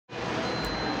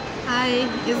Hi,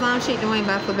 Islam Sheikh Dwayne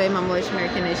Bay, my Moorish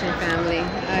American Nation family.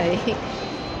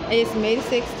 It's May 6,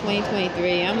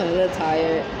 2023. I'm a little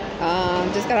tired.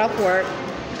 Just got off work.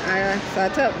 So I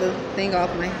took the thing off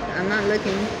I'm not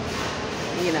looking,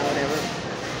 whatever.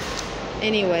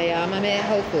 Anyway, I'm at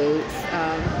Whole Foods.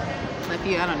 I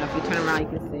don't know if you turn around, you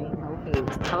can see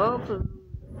Whole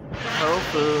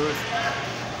Foods.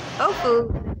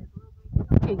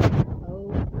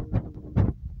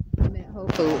 I'm at Whole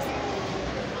Foods.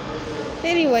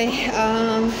 Anyway,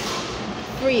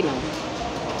 freedom.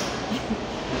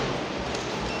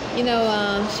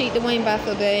 Sheikh Dwayne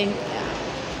Bay,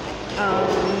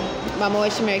 my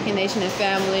Moorish American Nation and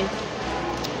family.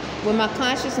 When my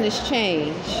consciousness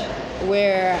changed,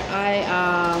 where I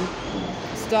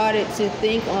started to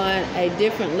think on a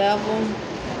different level,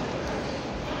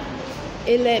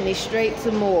 it led me straight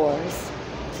to Moors.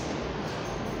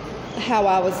 How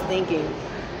I was thinking.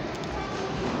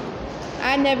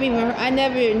 I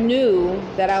never knew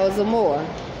that I was a Moor.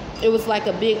 It was like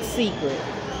a big secret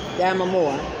that I'm a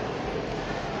Moor.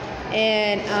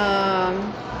 And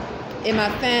in my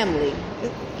family,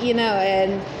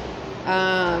 and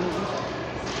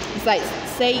it's like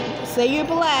say you're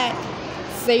black,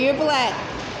 say you're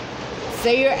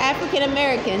African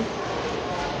American.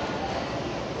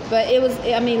 But it was,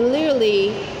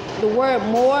 literally, the word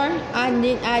Moor, I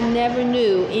never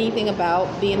knew anything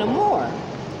about being a Moor.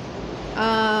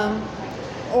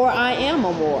 Or I am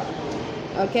a Moor,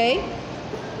 okay?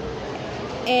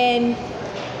 And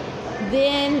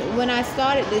then when I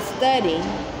started to study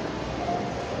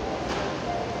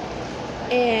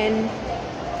and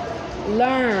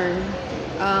learn,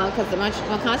 because my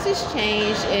consciousness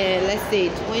changed in,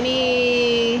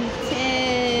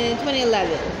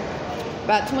 2011.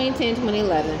 About 2010,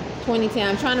 2011. 2010,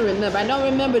 I'm trying to remember. I don't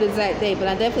remember the exact date, but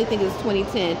I definitely think it's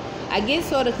 2010. I get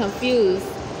sort of confused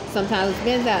sometimes. It's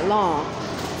been that long.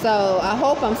 So I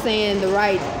hope I'm saying the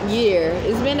right year.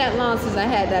 It's been that long since I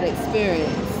had that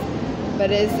experience.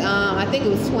 But it's, I think it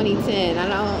was 2010. I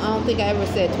don't think I ever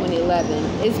said 2011.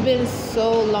 It's been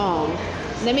so long.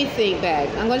 Let me think back.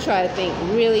 I'm going to try to think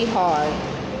really hard.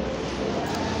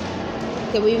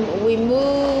 So we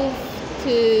moved to,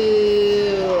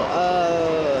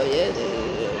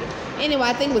 anyway,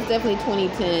 I think it was definitely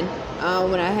 2010.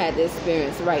 When I had the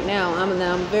experience. Right now, I'm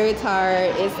very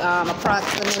tired. It's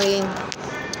approximately,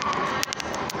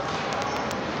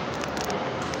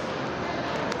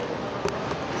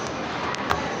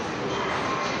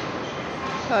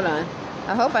 hold on.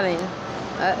 I hope I didn't.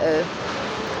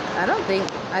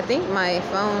 I think my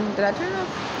phone, did I turn it off?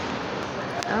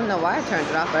 I don't know why I turned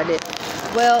it off, but I did.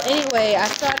 Well, anyway, I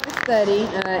started to study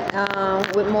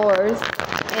with Moors.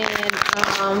 And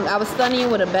I was studying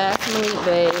with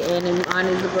Arrington-Bey and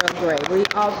Arrington-Bey.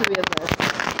 All three of us.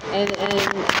 And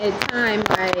at time,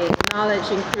 my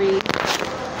knowledge increased.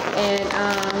 And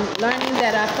learning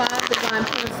that our 5 divine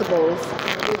principles,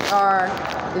 which are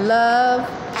love,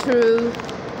 truth,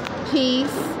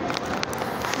 peace,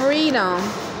 freedom,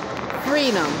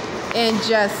 and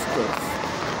justice.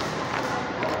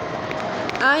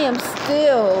 I am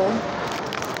still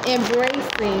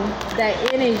embracing that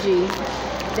energy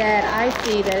that I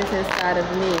see that is inside of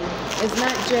me. These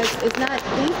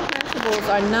principles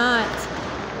are not,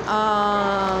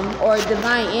 or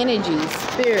divine energies,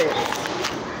 spirits.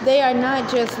 They are not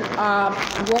just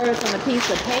words on a piece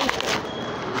of paper.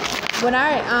 When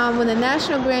the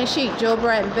National Grand Sheikh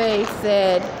Arrington-Bey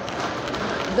said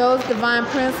those divine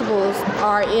principles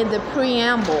are in the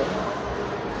preamble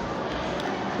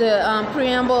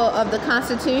of the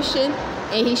Constitution,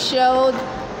 and he showed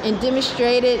and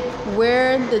demonstrated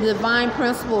where the divine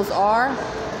principles are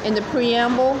in the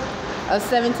preamble of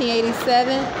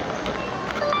 1787.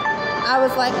 I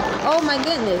was like, oh my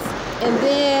goodness. And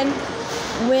then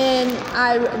when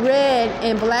I read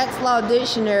in Black's Law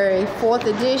Dictionary, 4th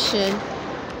edition,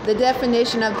 the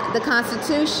definition of the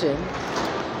Constitution,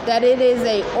 that it is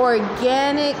an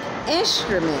organic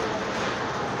instrument.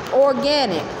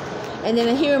 Organic. And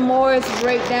then here Morris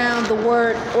break down the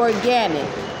word organic.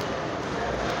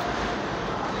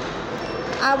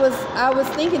 I was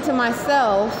thinking to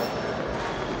myself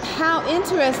how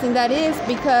interesting that is,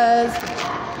 because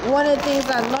one of the things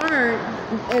I learned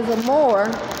as a Moor,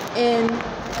 and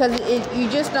because you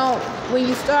just don't, when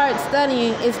you start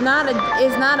studying, it's not an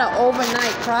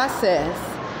overnight process.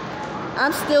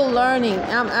 I'm still learning.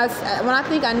 When I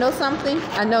think I know something,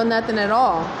 I know nothing at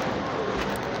all.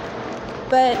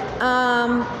 But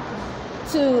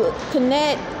to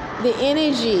connect the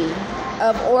energy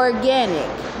of organic.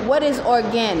 What is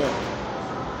organic?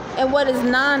 And what is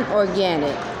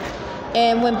non-organic?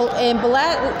 And when in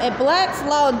Black's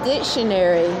Law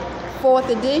Dictionary, 4th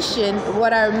edition,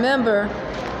 what I remember,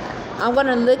 I'm going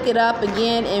to look it up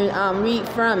again and read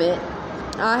from it.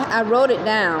 I wrote it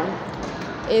down.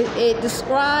 It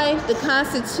describes the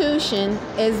Constitution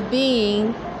as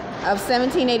being of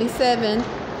 1787, if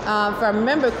I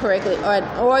remember correctly, an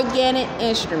organic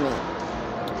instrument.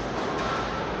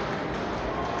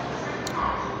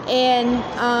 And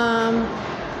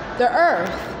the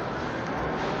Earth,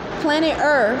 planet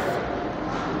Earth,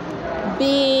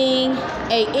 being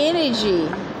an energy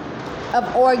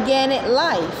of organic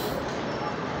life.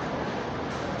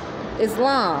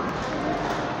 Islam.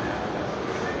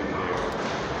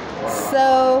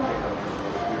 So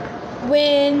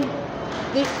when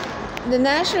the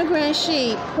National Grand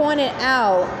Chief pointed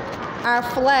out our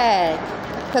flag,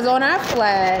 because on our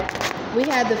flag we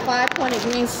had the 5-pointed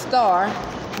green star,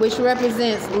 which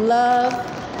represents love,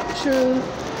 truth,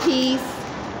 peace,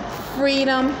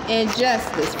 freedom, and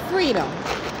justice. Freedom.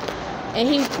 And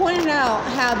he pointed out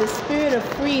how the spirit of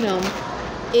freedom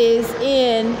is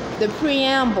in the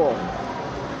preamble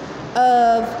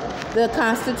of the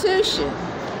Constitution.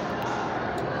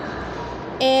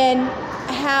 And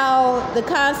how the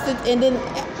and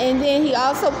then he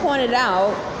also pointed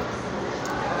out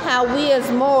how we as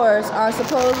Moors are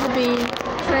supposed to be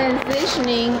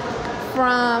transitioning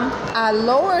from our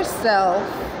lower self.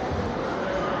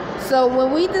 So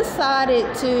when we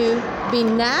decided to be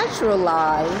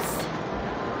naturalized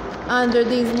under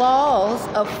these laws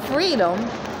of freedom,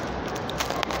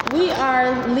 we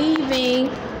are leaving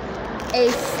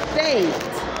a state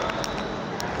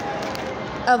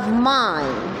of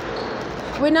mind.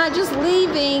 We're not just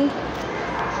leaving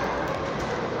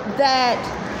that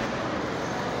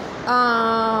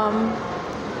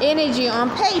energy on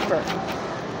paper.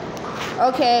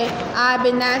 Okay, I've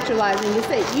been naturalizing the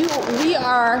state. We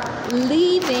are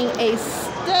leaving a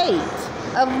state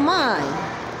of mind,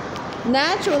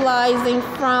 naturalizing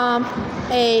from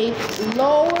a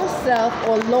lower self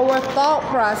or lower thought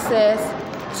process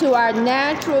to our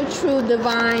natural, true,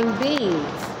 divine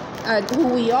beings, who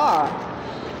we are.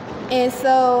 And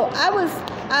so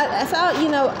I saw, you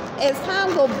know, as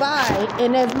time goes by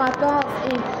and as my thoughts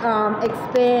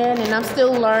expand, and I'm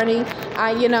still learning,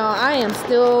 I am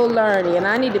still learning, and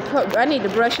I need to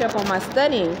brush up on my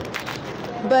studying.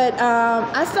 But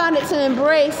I started to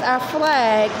embrace our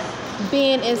flag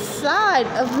being inside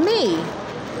of me.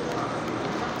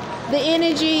 The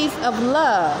energies of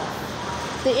love,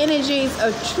 the energies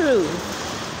of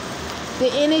truth,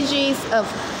 the energies of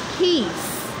peace.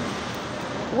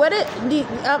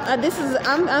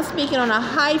 I'm speaking on a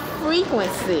high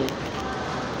frequency,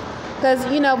 because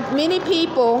many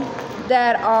people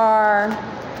that are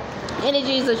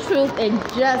energies of truth and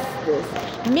justice.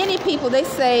 Many people, they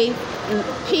say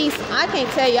peace. I can't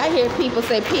tell you. I hear people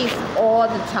say peace all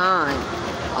the time,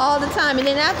 and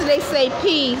then after they say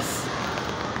peace,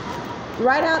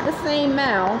 right out the same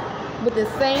mouth with the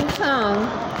same tongue,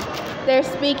 they're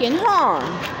speaking harm.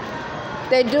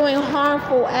 They're doing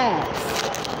harmful acts.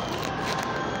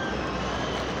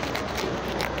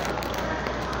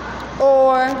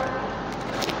 Or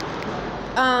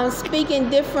speaking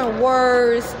different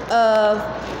words of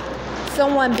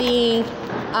someone being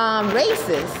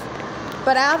racist,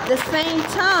 but out the same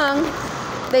tongue,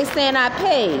 they saying I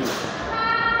paid.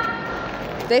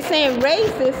 They saying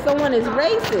racist, someone is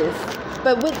racist,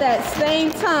 but with that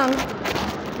same tongue,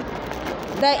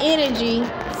 that energy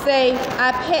say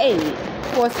I paid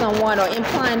for someone, or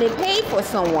implying they paid for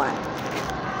someone.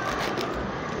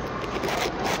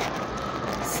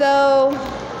 So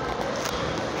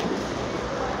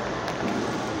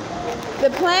the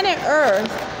planet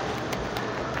Earth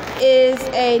is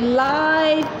a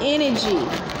live energy,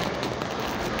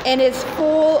 and it's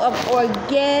full of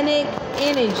organic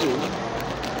energy.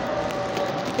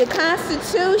 The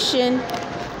Constitution,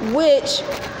 which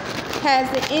has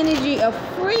the energy of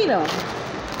freedom,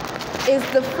 is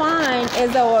defined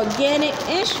as an organic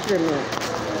instrument.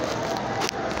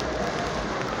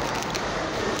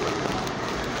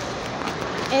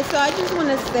 And so I just want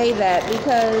to say that,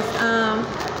 because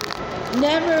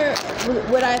never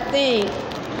would I think,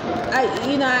 I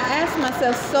asked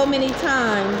myself so many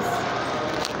times,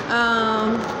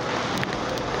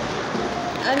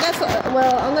 and that's,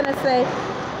 I'm going to say,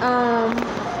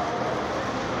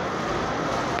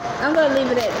 I'm going to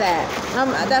leave it at that.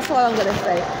 That's all I'm going to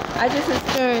say. I just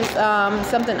experienced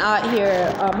something out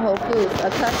here, Whole Foods. A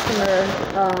customer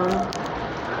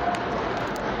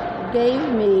gave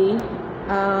me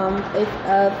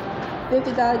a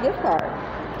 $50 gift card.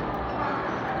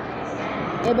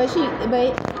 Yeah, but she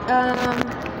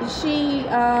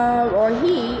or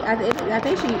he, I think the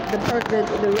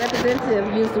representative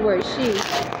used the word she,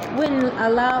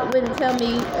 wouldn't tell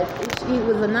me he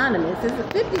was anonymous. It's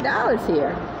 $50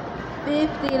 here.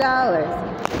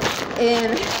 $50.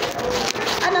 And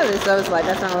I know this sounds like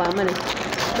that's not a lot of money,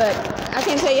 but I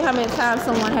can't tell you how many times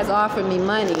someone has offered me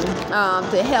money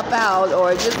to help out,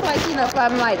 or just like, if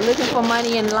I'm like looking for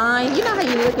money in line, you know how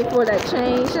you're looking for that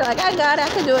change. You're like, I got it, I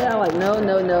can do it. I'm like, no.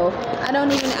 I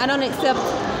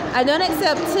don't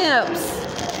accept tips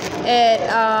at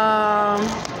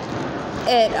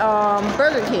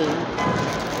Burger King.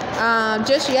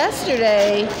 Just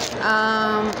yesterday,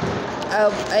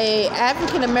 a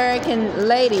African American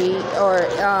lady, or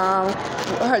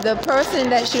the person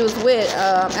that she was with,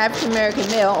 African American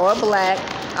male or black.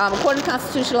 According to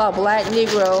constitutional law, black,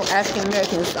 Negro, African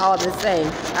Americans, all the same.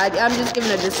 I'm just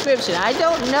giving a description. I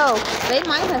don't know. They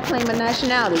might have claimed a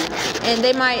nationality, and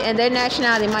their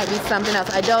nationality might be something else.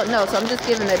 I don't know. So I'm just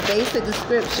giving a basic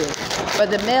description. But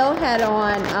the male had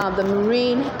on the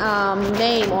Marine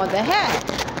name on the hat.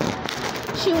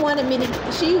 She wanted me to.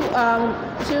 She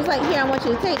was like, "Here, I want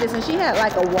you to take this," and she had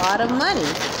like a wad of money.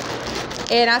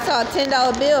 And I saw a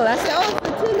 $10 bill. I said, "Oh, it's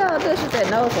a $10 bill." She said,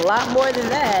 "No, it's a lot more than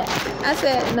that." I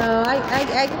said, "No,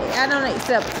 I don't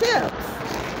accept tips."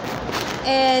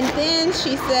 And then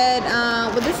she said,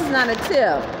 "Well, this is not a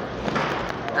tip.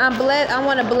 I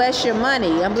want to bless your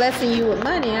money. I'm blessing you with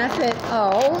money." And I said,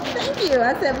 "Oh, thank you."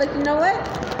 I said, "But you know what?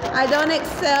 I don't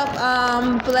accept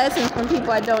blessings from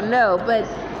people I don't know. But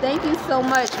thank you so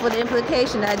much for the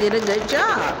implication that I did a good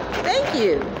job. Thank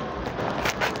you."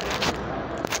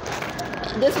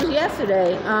 This was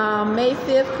yesterday, May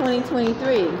 5th,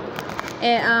 2023.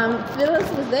 And Phyllis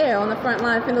was there on the front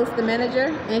line, Phyllis the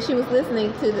manager, and she was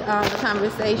listening to the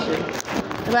conversation.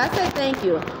 But I said thank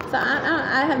you. So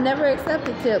I have never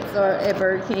accepted tips at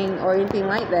Burger King or anything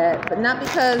like that, but not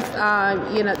because,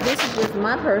 this is just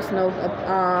my personal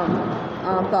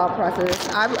thought process.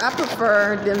 I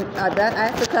prefer them, I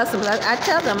ask the customers, I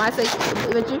tell them, I say,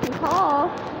 but you can call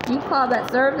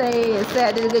that survey and say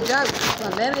I did a good job to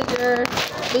my manager,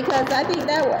 because I think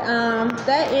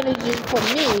that energy for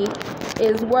me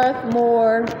is worth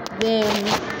more than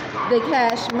the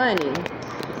cash money.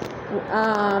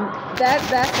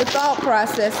 That's the thought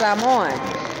process I'm on.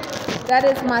 That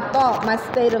is my thought, my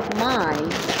state of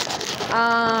mind.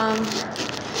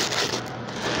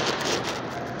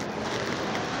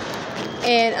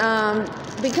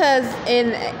 Because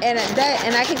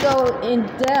I could go in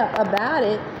depth about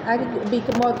it. I could be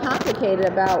more complicated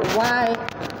about why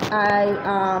I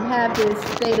have this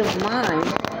state of mind,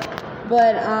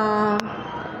 but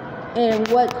and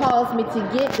what caused me to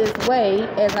get this way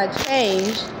as I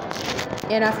changed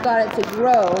and I started to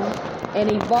grow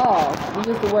and evolve.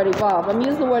 You use the word evolve. I'm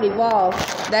using the word evolve.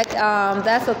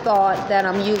 That's a thought that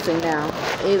I'm using now.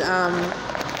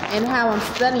 And how I'm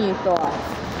studying thoughts,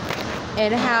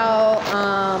 and how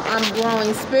I'm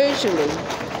growing spiritually.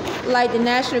 Like the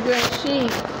National Grand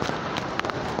Chief,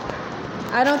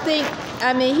 I don't think,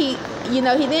 he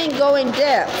didn't go in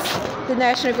depth, the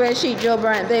National Grand Chief, Joe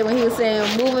Bryant-Bey, when he was saying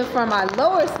moving from our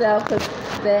lower self, because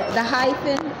the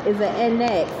hyphen is an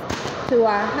NX, to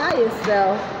our higher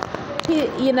self,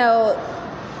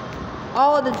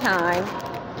 all the time.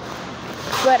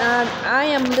 But I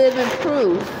am living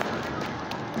proof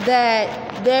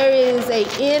that there is an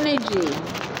energy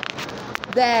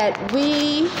that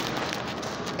we,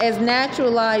 as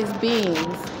naturalized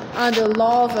beings, under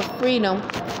laws of freedom,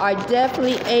 are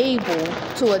definitely able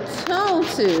to attune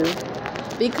to,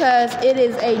 because it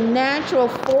is a natural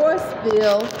force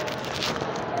field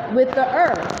with the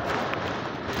earth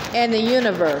and the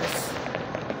universe.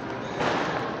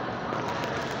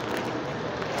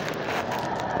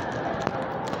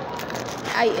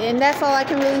 And that's all I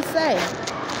can really say.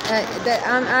 That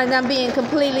I'm being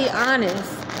completely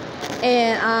honest,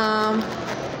 and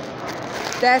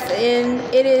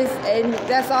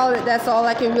that's all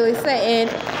I can really say. And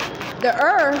the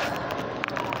earth,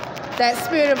 that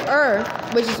spirit of earth,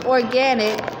 which is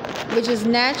organic, which is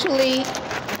naturally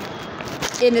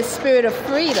in the spirit of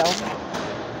freedom,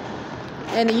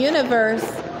 and the universe,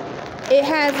 it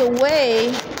has a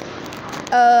way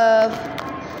of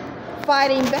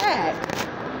fighting back.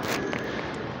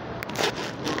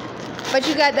 But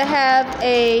you got to have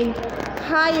a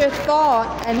higher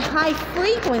thought and high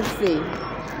frequency.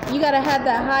 You got to have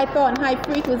that high thought and high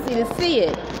frequency to see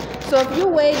it. So if you're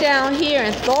way down here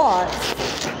in thoughts,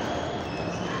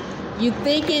 you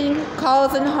thinking,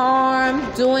 causing harm,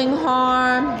 doing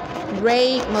harm,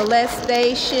 rape,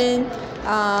 molestation,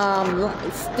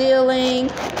 stealing,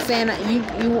 saying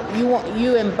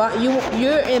you're in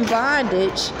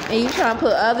bondage, and you trying to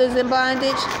put others in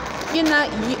bondage.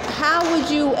 How would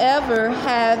you ever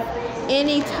have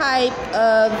any type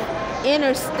of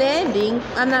understanding.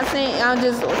 I'm not saying,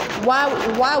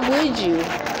 why would you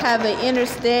have an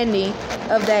understanding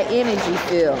of that energy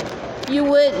field? You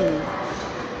wouldn't.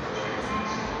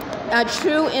 A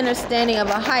true understanding of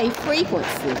a high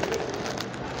frequency.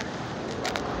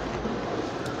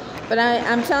 But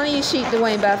I'm telling you, Sheik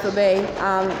Dwayne Bey,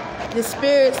 the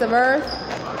spirits of Earth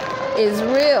is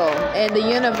real, and the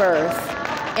universe,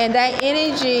 and that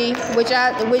energy which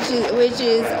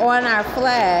is on our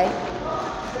flag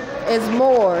is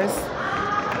Moors,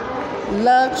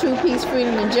 love, truth, peace,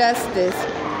 freedom, and justice.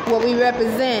 What we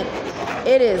represent,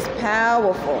 it is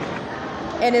powerful.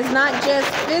 And it's not just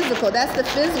physical. That's the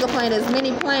physical plane. There's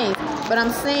many planes. But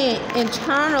I'm saying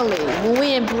internally, when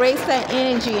we embrace that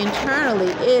energy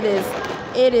internally, it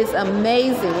is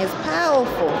amazing. It's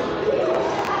powerful.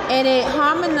 And it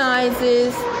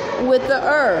harmonizes with the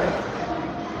earth.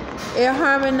 It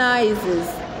harmonizes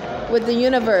with the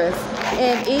universe.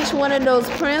 And each one of those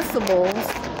principles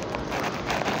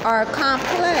are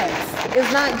complex.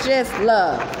 It's not just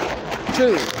love,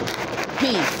 truth,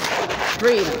 peace,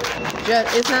 freedom.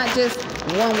 It's not just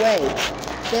one way.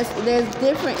 There's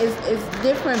different. It's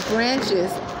different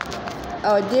branches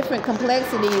or different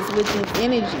complexities with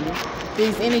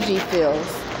these energy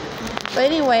fields. But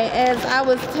anyway, as I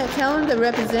was telling the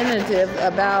representative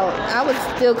about, I was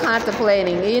still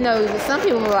contemplating. You know, some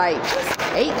people were like, just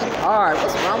hate hard.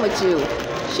 What's wrong with you?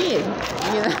 Shit.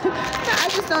 You know, I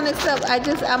just don't accept.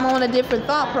 I'm on a different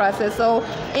thought process. So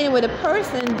anyway, the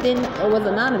person was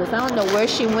anonymous. I don't know where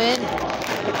she went.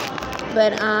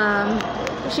 But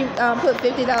she put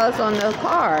 $50 on the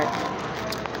card.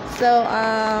 So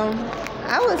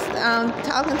I was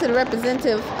talking to the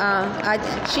representative.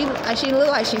 She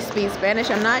looked like she speaks Spanish.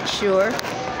 I'm not sure.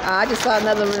 I just saw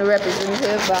another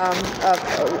representative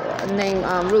named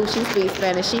Ruth. She speaks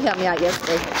Spanish. She helped me out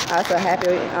yesterday. I was so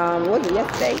happy. Was it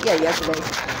yesterday? Yeah, yesterday.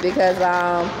 Because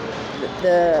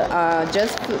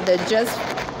the just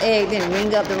egg didn't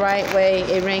ring up the right way.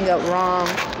 It rang up wrong.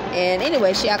 And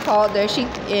anyway, I called her. She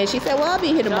said, "Well, I'll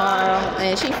be here tomorrow,"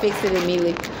 and she fixed it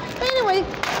immediately. But anyway,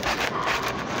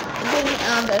 then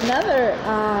another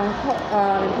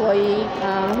employee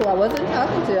who I wasn't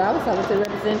talking to, I was talking to a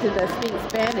representative that speaks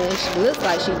Spanish. Looks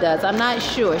like she does. I'm not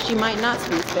sure. She might not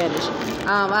speak Spanish.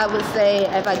 I would say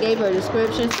if I gave her a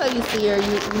description, so you see her,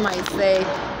 you might say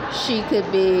she could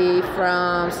be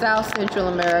from South Central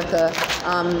America.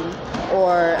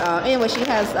 Or anyway, she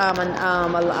has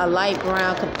a light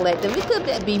brown complexion. It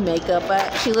could be makeup,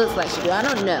 but she looks like she do. I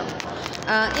don't know.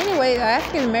 Anyway,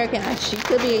 African American. She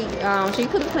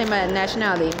could claim my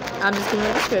nationality. I'm just giving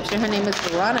a description. Her name is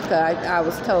Veronica. I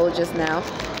was told just now.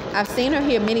 I've seen her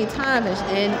here many times,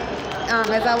 and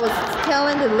as I was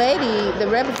telling the lady, the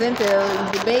representative,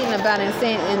 debating about it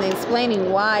and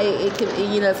explaining why it could,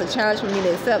 it's a challenge for me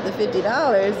to accept the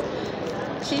 $50.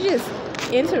 She just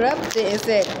interrupted and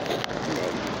said,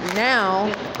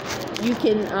 "Now you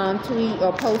can tweet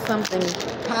or post something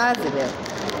positive."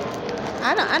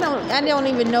 I don't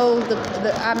even know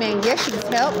I mean, yes, she's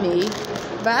helped me,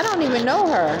 but I don't even know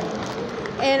her.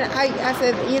 And I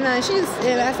said, and I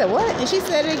said, "What?" And she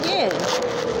said it again.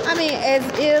 I mean, as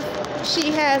if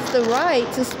she has the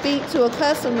right to speak to a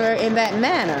customer in that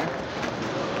manner.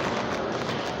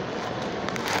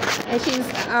 And she's,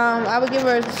 I would give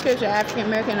her a description, African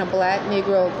American or black,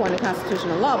 Negro, according to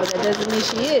constitutional law, but that doesn't mean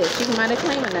she is. She might have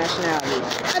claimed a nationality.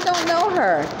 I don't know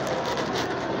her.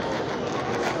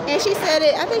 And she said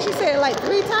it, I think she said it like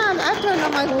 3 times. I turned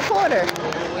on my recorder.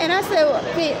 And I said,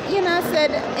 I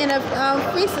said, in a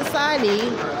free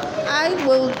society, I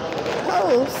will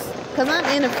post, because I'm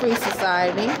in a free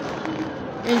society,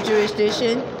 in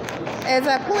jurisdiction, as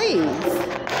I please.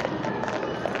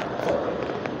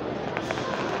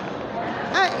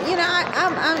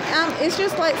 It's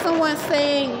just like someone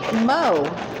saying Mo,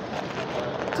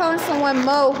 calling someone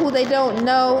Mo who they don't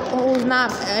know, who's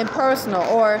not impersonal,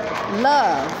 or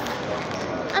love.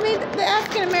 I mean, the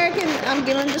African American, I'm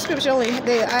giving a description only.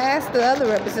 I asked the other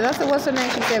representative, I said, "What's her name?"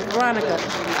 She said, "Veronica."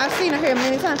 I've seen her here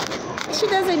many times. She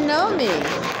doesn't know me.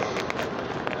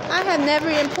 I have never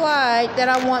implied that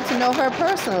I want to know her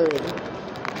personally.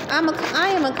 I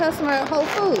am a customer at Whole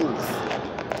Foods.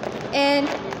 And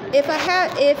if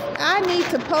I need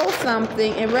to post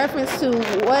something in reference to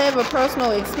whatever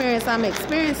personal experience I'm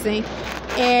experiencing,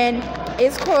 and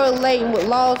it's correlating with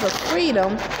laws of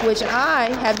freedom, which I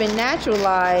have been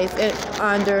naturalized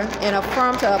under and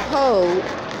affirmed to uphold,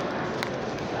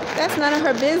 that's none of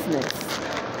her business.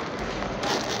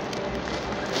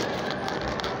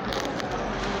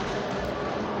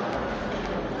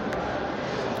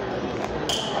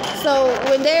 So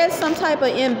when there's some type of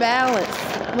imbalance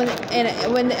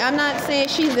when I'm not saying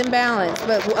she's imbalanced,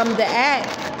 but the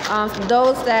act,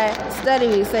 those that study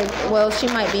me say, well, she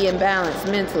might be imbalanced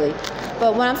mentally.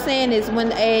 But what I'm saying is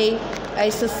when a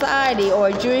society or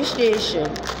a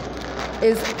jurisdiction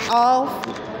is off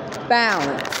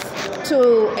balance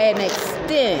to an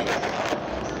extent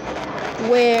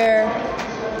where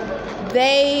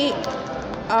they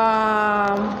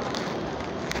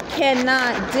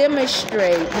cannot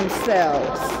demonstrate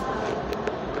themselves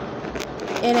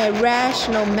in a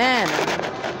rational manner,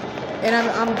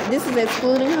 and this is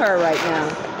excluding her right now,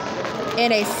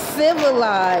 in a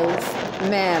civilized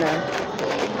manner.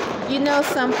 You know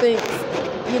something,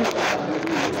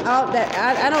 all that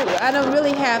I don't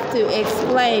really have to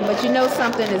explain, but you know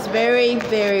something is very,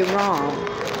 very wrong.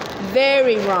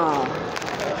 Very wrong.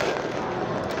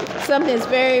 Something is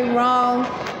very wrong,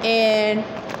 and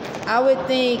I would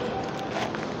think,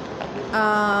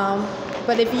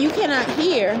 but if you cannot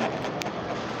hear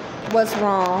what's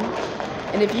wrong,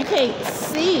 and if you can't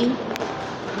see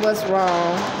what's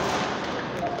wrong,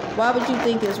 why would you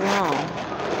think it's wrong?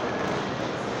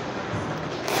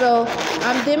 So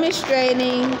I'm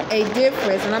demonstrating a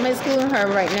difference, and I'm excluding her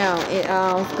right now,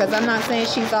 because I'm not saying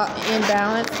she's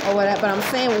imbalanced or whatever, but I'm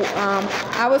saying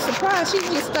I was surprised. She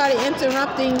just started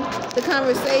interrupting the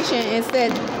conversation and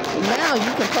said, now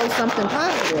you can post something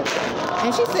positive.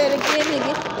 And she said again and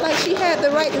again, like she had the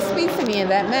right to speak to me in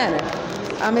that manner.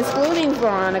 I'm excluding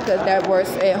Veronica that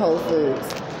works at Whole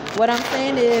Foods. What I'm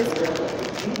saying is,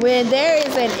 when there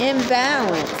is an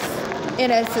imbalance in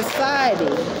a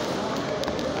society,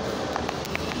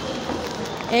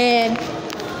 and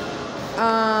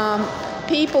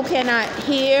people cannot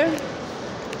hear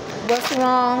what's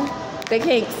wrong, they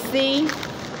can't see.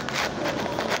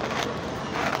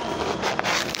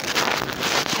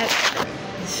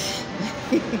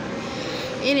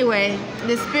 Anyway,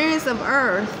 the spirits of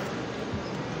earth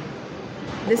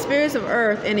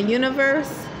and the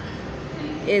universe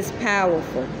is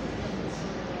powerful.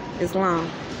 Islam.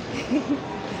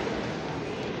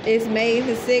 It's May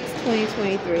the 6th,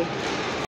 2023.